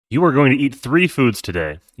You are going to eat 3 foods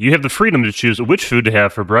today. You have the freedom to choose which food to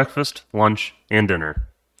have for breakfast, lunch, and dinner.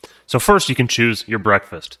 So first you can choose your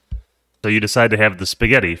breakfast. So you decide to have the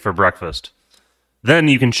spaghetti for breakfast. Then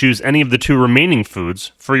you can choose any of the 2 remaining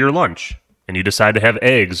foods for your lunch, and you decide to have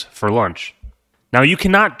eggs for lunch. Now you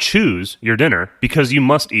cannot choose your dinner because you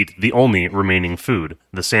must eat the only remaining food,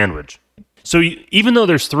 the sandwich. So even though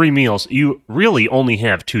there's 3 meals, you really only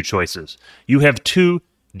have 2 choices. You have 2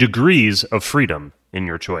 degrees of freedom in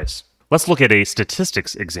your choice. Let's look at a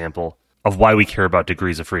statistics example of why we care about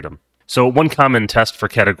degrees of freedom. So one common test for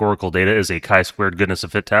categorical data is a chi-squared goodness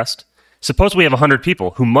of fit test. Suppose we have 100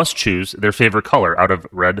 people who must choose their favorite color out of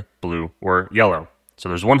red, blue, or yellow. So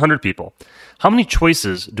there's 100 people. How many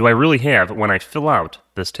choices do I really have when I fill out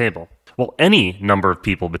this table? Well, any number of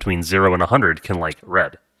people between 0 and 100 can like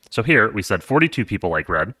red. So here we said 42 people like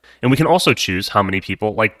red, and we can also choose how many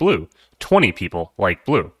people like blue. 20 people like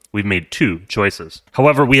blue. We've made 2 choices.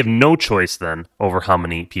 However, we have no choice then over how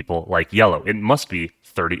many people like yellow. It must be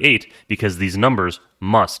 38 because these numbers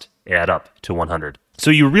must add up to 100.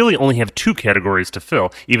 So you really only have 2 categories to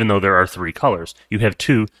fill, even though there are 3 colors. You have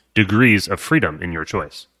 2 degrees of freedom in your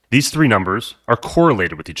choice. These 3 numbers are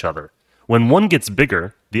correlated with each other. When one gets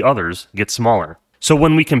bigger, the others get smaller. So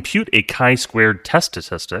when we compute a chi-squared test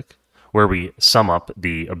statistic, where we sum up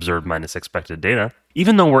the observed minus expected data,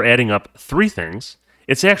 even though we're adding up 3 things,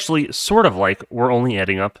 it's actually sort of like we're only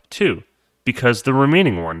adding up 2, because the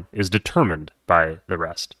remaining one is determined by the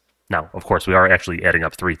rest. Now, of course, we are actually adding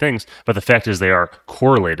up 3 things, but the fact is they are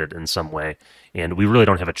correlated in some way, and we really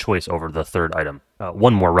don't have a choice over the third item.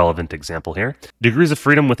 One more relevant example here. Degrees of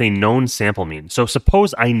freedom with a known sample mean. So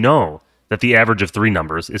suppose I know that the average of 3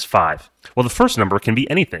 numbers is 5. Well, the first number can be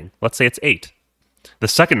anything. Let's say it's 8. The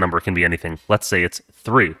second number can be anything. Let's say it's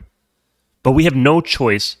 3. But we have no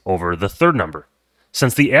choice over the third number.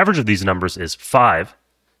 Since the average of these numbers is 5,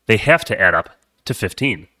 they have to add up to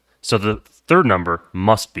 15. So the third number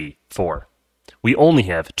must be 4. We only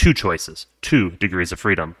have 2 choices, 2 degrees of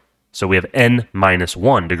freedom. So we have n minus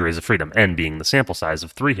 1 degrees of freedom, n being the sample size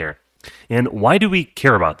of 3 here. And why do we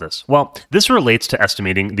care about this? Well, this relates to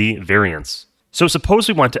estimating the variance. So suppose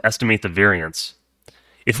we want to estimate the variance.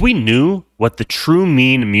 If we knew what the true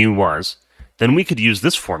mean mu was, then we could use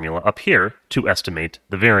this formula up here to estimate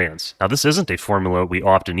the variance. Now, this isn't a formula we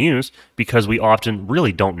often use because we often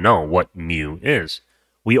really don't know what mu is.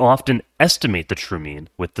 We often estimate the true mean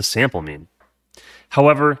with the sample mean.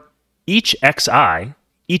 However, each xi,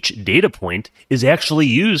 each data point, is actually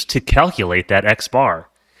used to calculate that x bar.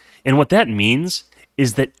 And what that means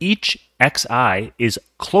is that each xi is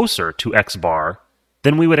closer to x bar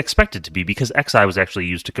than we would expect it to be because xi was actually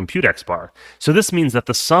used to compute x bar. So this means that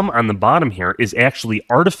the sum on the bottom here is actually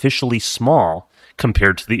artificially small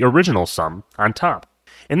compared to the original sum on top.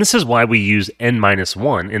 And this is why we use n minus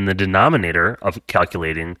 1 in the denominator of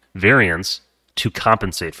calculating variance to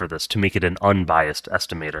compensate for this, to make it an unbiased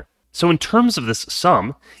estimator. So in terms of this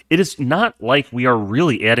sum, it is not like we are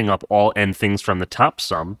really adding up all n things from the top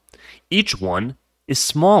sum. Each one is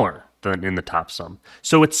smaller than in the top sum.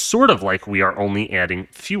 So it's sort of like we are only adding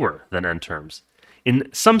fewer than n terms. In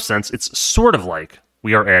some sense, it's sort of like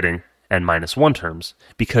we are adding n minus 1 terms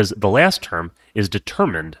because the last term is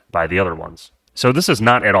determined by the other ones. So this is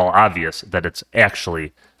not at all obvious that it's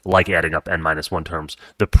actually like adding up n minus 1 terms.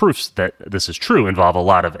 The proofs that this is true involve a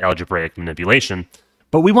lot of algebraic manipulation,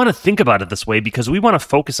 but we want to think about it this way because we want to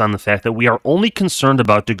focus on the fact that we are only concerned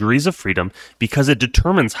about degrees of freedom because it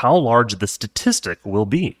determines how large the statistic will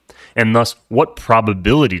be, and thus what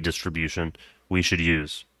probability distribution we should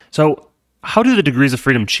use. So how do the degrees of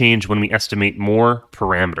freedom change when we estimate more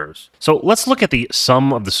parameters? So let's look at the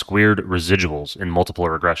sum of the squared residuals in multiple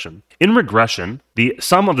regression. In regression, the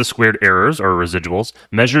sum of the squared errors, or residuals,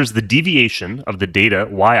 measures the deviation of the data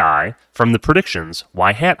yi from the predictions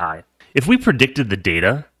y hat I. If we predicted the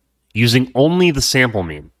data using only the sample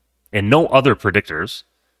mean and no other predictors,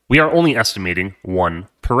 we are only estimating 1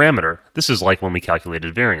 parameter. This is like when we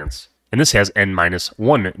calculated variance. And this has n minus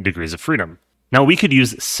 1 degrees of freedom. Now we could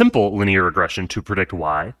use simple linear regression to predict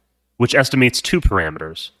y, which estimates 2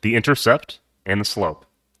 parameters, the intercept and the slope.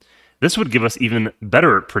 This would give us even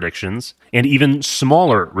better predictions and even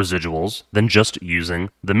smaller residuals than just using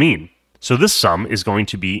the mean. So this sum is going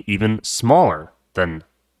to be even smaller than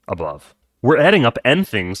above. We're adding up n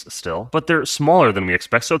things still, but they're smaller than we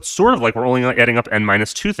expect, so it's sort of like we're only adding up n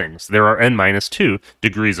minus 2 things. There are n minus 2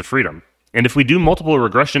 degrees of freedom. And if we do multiple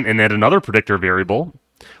regression and add another predictor variable,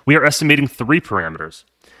 we are estimating 3 parameters.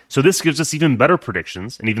 So this gives us even better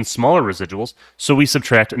predictions and even smaller residuals, so we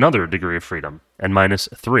subtract another degree of freedom, n minus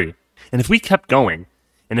 3. And if we kept going,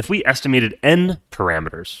 and if we estimated n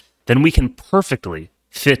parameters, then we can perfectly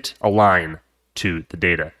fit a line to the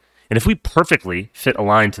data. And if we perfectly fit a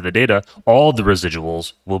line to the data, all the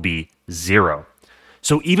residuals will be 0.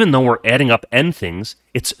 So even though we're adding up n things,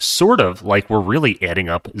 it's sort of like we're really adding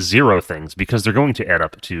up 0 things because they're going to add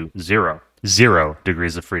up to 0. 0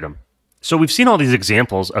 degrees of freedom. So we've seen all these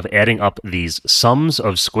examples of adding up these sums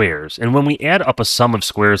of squares, and when we add up a sum of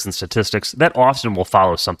squares in statistics, that often will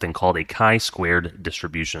follow something called a chi-squared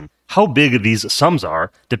distribution. How big these sums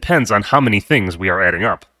are depends on how many things we are adding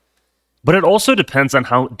up. But it also depends on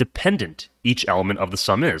how dependent each element of the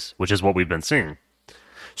sum is, which is what we've been seeing.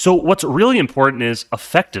 So what's really important is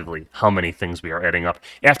effectively how many things we are adding up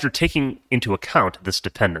after taking into account this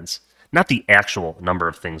dependence, not the actual number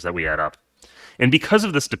of things that we add up. And because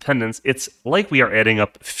of this dependence, it's like we are adding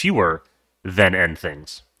up fewer than n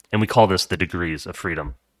things. And we call this the degrees of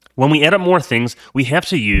freedom. When we add up more things, we have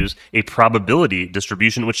to use a probability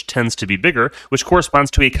distribution which tends to be bigger, which corresponds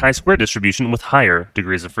to a chi-square distribution with higher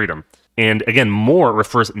degrees of freedom. And again, more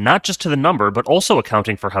refers not just to the number, but also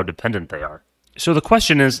accounting for how dependent they are. So the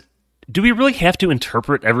question is, do we really have to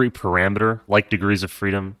interpret every parameter like degrees of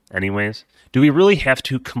freedom anyways? Do we really have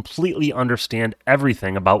to completely understand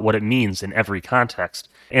everything about what it means in every context?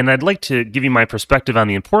 And I'd like to give you my perspective on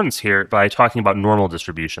the importance here by talking about normal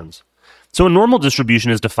distributions. So a normal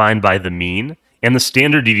distribution is defined by the mean and the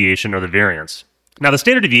standard deviation or the variance. Now the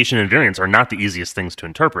standard deviation and variance are not the easiest things to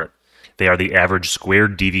interpret. They are the average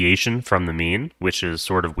squared deviation from the mean, which is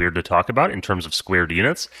sort of weird to talk about in terms of squared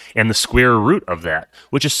units, and the square root of that,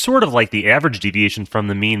 which is sort of like the average deviation from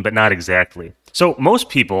the mean, but not exactly. So most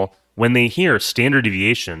people, when they hear standard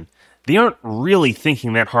deviation, they aren't really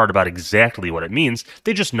thinking that hard about exactly what it means.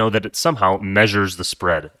 They just know that it somehow measures the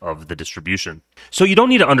spread of the distribution. So you don't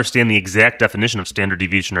need to understand the exact definition of standard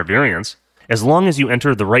deviation or variance, as long as you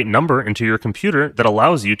enter the right number into your computer that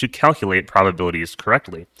allows you to calculate probabilities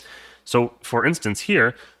correctly. So, for instance,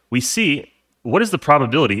 here, we see what is the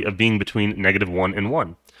probability of being between -1 and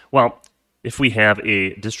 1? Well, if we have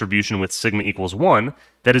a distribution with sigma equals 1,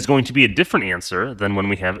 that is going to be a different answer than when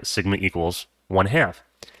we have sigma equals 1/2.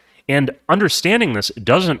 And understanding this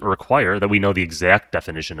doesn't require that we know the exact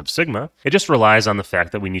definition of sigma. It just relies on the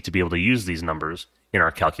fact that we need to be able to use these numbers in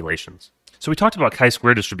our calculations. So we talked about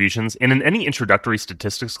chi-square distributions, and in any introductory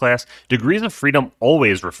statistics class, degrees of freedom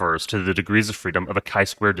always refers to the degrees of freedom of a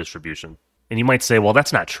chi-square distribution. And you might say, well,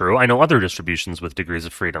 that's not true. I know other distributions with degrees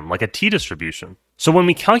of freedom, like a t-distribution. So when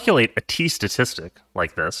we calculate a t-statistic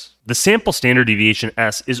like this, the sample standard deviation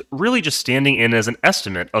s is really just standing in as an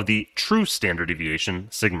estimate of the true standard deviation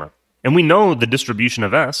sigma. And we know the distribution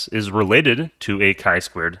of s is related to a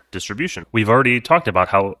chi-squared distribution. We've already talked about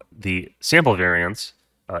how the sample variance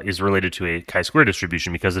is related to a chi-square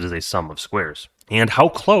distribution because it is a sum of squares. And how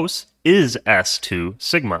close is s to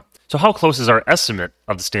sigma? So how close is our estimate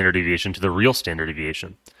of the standard deviation to the real standard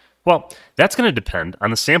deviation? Well, that's going to depend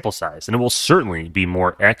on the sample size, and it will certainly be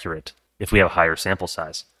more accurate if we have a higher sample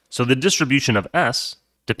size. So the distribution of s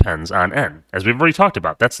depends on n. As we've already talked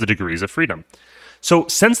about, that's the degrees of freedom. So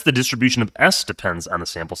since the distribution of s depends on the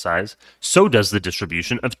sample size, so does the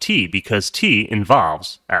distribution of t, because t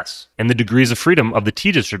involves s. And the degrees of freedom of the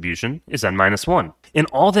t distribution is n-1. And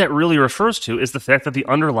all that really refers to is the fact that the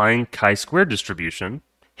underlying chi-square distribution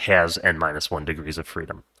has n-1 degrees of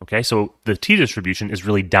freedom. Okay, so the t distribution is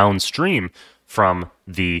really downstream from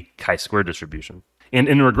the chi-square distribution. And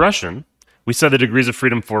in regression, we said the degrees of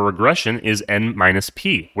freedom for regression is n minus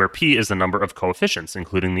p, where p is the number of coefficients,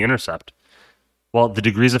 including the intercept. Well, the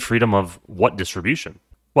degrees of freedom of what distribution?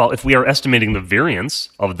 Well, if we are estimating the variance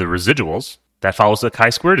of the residuals, that follows the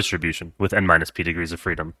chi-square distribution with n minus p degrees of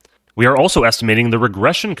freedom. We are also estimating the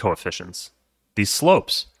regression coefficients, these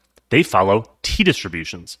slopes. They follow t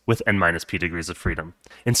distributions with n minus p degrees of freedom.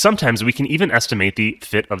 And sometimes we can even estimate the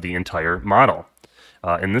fit of the entire model.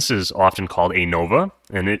 And this is often called ANOVA,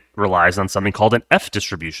 and it relies on something called an F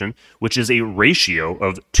distribution, which is a ratio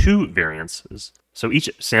of two variances. So each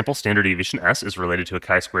sample standard deviation S is related to a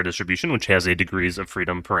chi-square distribution, which has a degrees of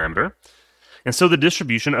freedom parameter. And so the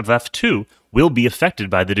distribution of F2 will be affected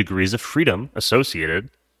by the degrees of freedom associated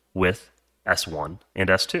with S1 and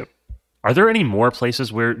S2. Are there any more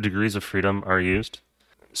places where degrees of freedom are used?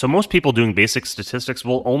 So most people doing basic statistics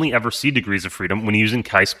will only ever see degrees of freedom when using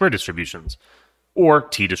chi-square distributions, or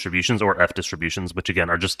t distributions or f distributions, which again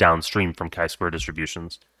are just downstream from chi-square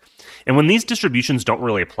distributions. And when these distributions don't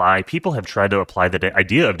really apply, people have tried to apply the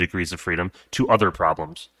idea of degrees of freedom to other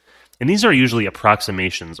problems. And these are usually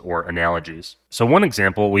approximations or analogies. So one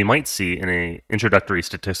example we might see in an introductory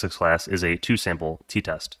statistics class is a two-sample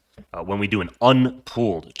t-test, when we do an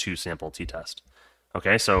unpooled two-sample t-test.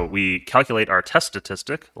 Okay, so we calculate our test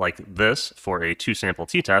statistic like this for a two-sample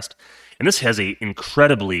t-test, and this has a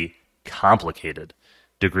incredibly complicated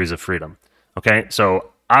degrees of freedom. Okay,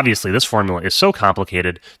 so obviously this formula is so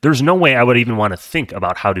complicated, there's no way I would even want to think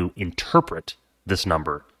about how to interpret this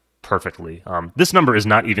number perfectly. This number is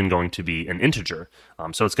not even going to be an integer,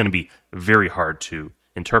 so it's going to be very hard to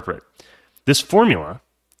interpret. This formula,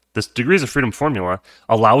 this degrees of freedom formula,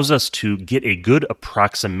 allows us to get a good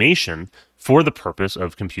approximation for the purpose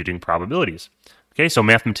of computing probabilities. Okay, so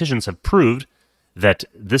mathematicians have proved that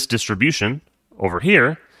this distribution over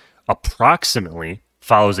here approximately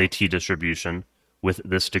follows a t-distribution with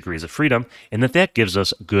this degrees of freedom, and that gives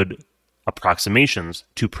us good approximations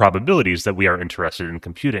to probabilities that we are interested in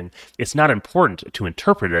computing. It's not important to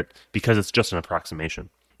interpret it because it's just an approximation.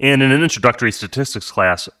 And in an introductory statistics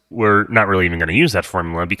class, we're not really even going to use that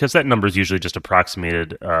formula because that number is usually just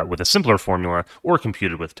approximated with a simpler formula or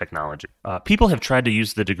computed with technology. People have tried to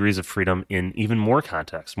use the degrees of freedom in even more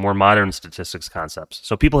contexts, more modern statistics concepts.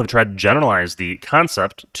 So people have tried to generalize the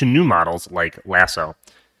concept to new models like lasso.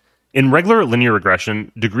 In regular linear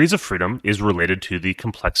regression, degrees of freedom is related to the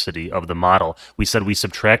complexity of the model. We said we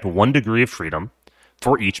subtract 1 degree of freedom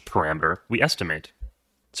for each parameter we estimate.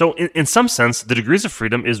 So in some sense, the degrees of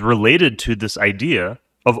freedom is related to this idea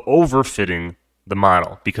of overfitting the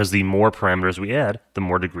model, because the more parameters we add, the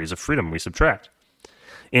more degrees of freedom we subtract.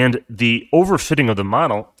 And the overfitting of the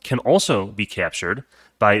model can also be captured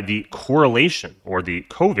by the correlation or the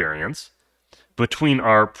covariance between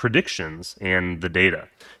our predictions and the data.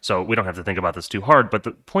 So we don't have to think about this too hard, but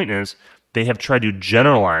the point is they have tried to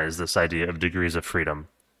generalize this idea of degrees of freedom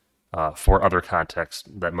for other contexts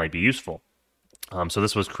that might be useful. So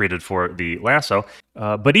this was created for the lasso.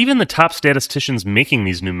 But even the top statisticians making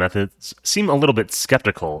these new methods seem a little bit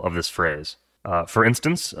skeptical of this phrase. For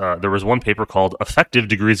instance, there was one paper called Effective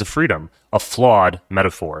Degrees of Freedom, a flawed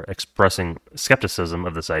metaphor expressing skepticism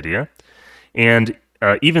of this idea. And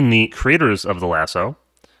even the creators of the lasso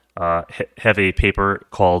have a paper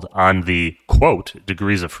called On the, quote,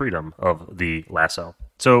 Degrees of Freedom of the lasso.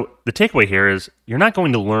 So the takeaway here is you're not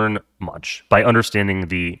going to learn much by understanding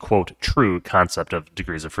the, quote, true concept of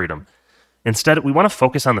degrees of freedom. Instead, we want to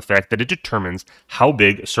focus on the fact that it determines how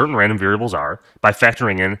big certain random variables are by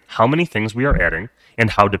factoring in how many things we are adding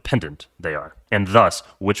and how dependent they are, and thus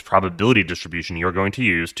which probability distribution you're going to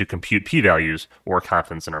use to compute p-values or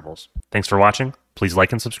confidence intervals. Thanks for watching. Please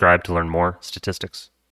like and subscribe to learn more statistics.